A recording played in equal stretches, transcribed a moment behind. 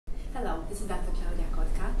Hello, this is Dr. Claudia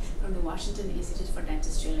Cotca from the Washington Institute for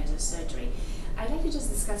Dentistry and Laser Surgery. I'd like to just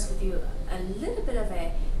discuss with you a little bit of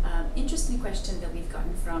a interesting question that we've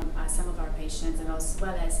gotten from some of our patients, and as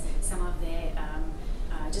well as some of the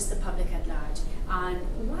just the public at large, on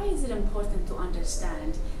why is it important to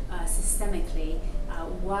understand systemically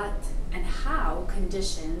what and how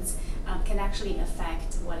conditions can actually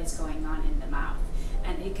affect what is going on in the mouth,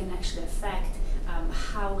 and it can actually affect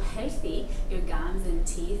how healthy your gums and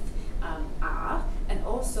teeth are, and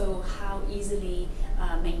also how easily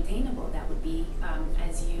maintainable that would be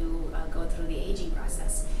as you go through the aging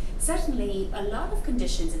process. Certainly, a lot of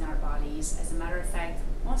conditions in our bodies, as a matter of fact,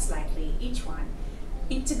 most likely each one,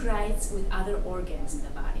 integrates with other organs in the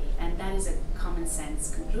body, and that is a common sense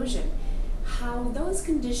conclusion. How those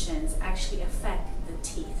conditions actually affect the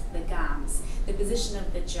teeth, the gums, the position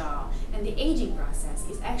of the jaw, and the aging process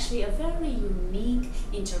is actually a very unique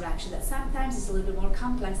interaction that sometimes is a little bit more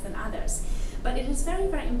complex than others. But it is very,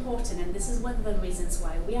 very important, and this is one of the reasons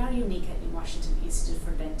why we are unique at the Washington Institute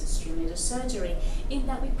for Dentistry and Laser Surgery, in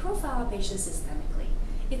that we profile our patients systemically.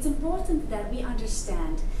 It's important that we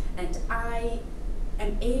understand, and I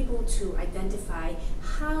am able to identify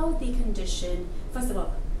how the condition, first of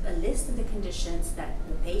all, a list of the conditions that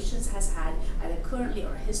the patient has had either currently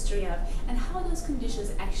or a history of, and how those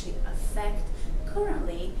conditions actually affect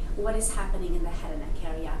currently what is happening in the head and neck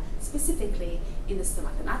area, specifically in the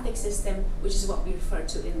stomatognathing system, which is what we refer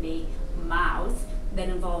to in the mouth, that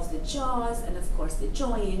involves the jaws and of course the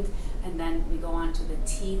joint, and then we go on to the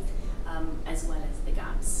teeth as well as the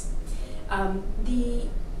gums. The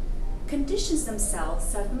conditions themselves,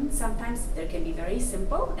 sometimes they can be very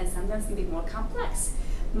simple and sometimes can be more complex.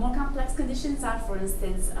 More complex conditions are, for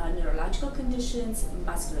instance, neurological conditions,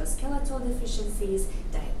 musculoskeletal deficiencies,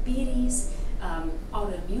 diabetes,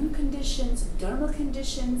 autoimmune conditions, dermal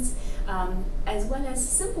conditions, as well as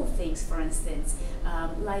simple things, for instance,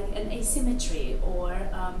 like an asymmetry or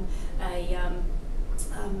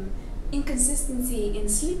inconsistency in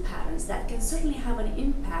sleep patterns that can certainly have an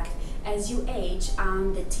impact as you age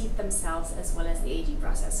on the teeth themselves as well as the aging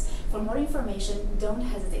process. For more information, don't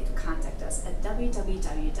hesitate to contact us at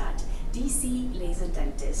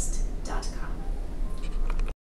www.dclaserdentist.com.